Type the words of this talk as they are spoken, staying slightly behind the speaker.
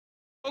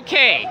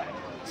Okay,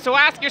 so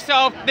ask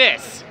yourself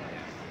this.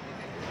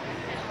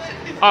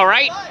 All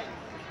right?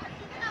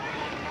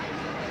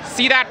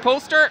 See that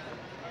poster?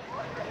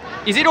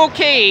 Is it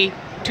okay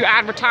to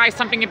advertise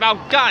something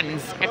about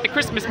guns at the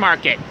Christmas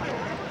market?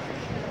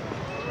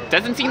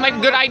 Doesn't seem like a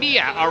good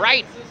idea, all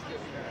right?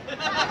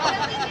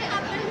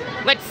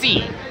 Let's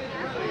see.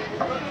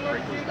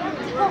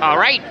 All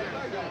right.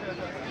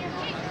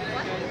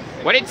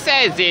 What it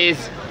says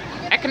is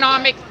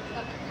economic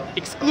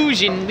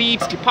exclusion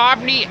leads to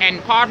poverty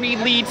and poverty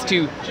leads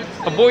to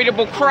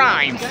avoidable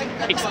crimes.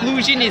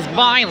 Exclusion is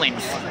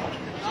violence.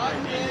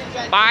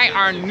 Buy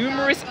our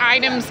numerous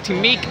items to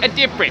make a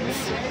difference.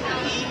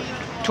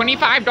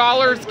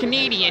 $25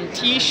 Canadian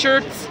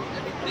t-shirts,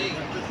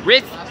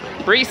 wrist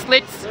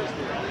bracelets,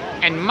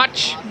 and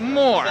much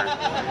more.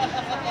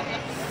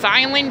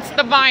 Silence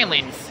the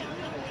violence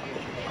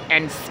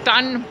and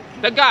stun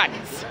the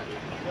guns.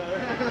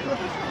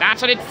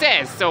 That's what it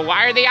says. So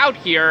why are they out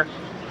here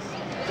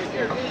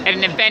at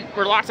an event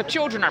where lots of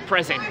children are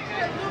present?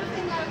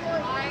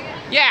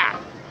 Yeah.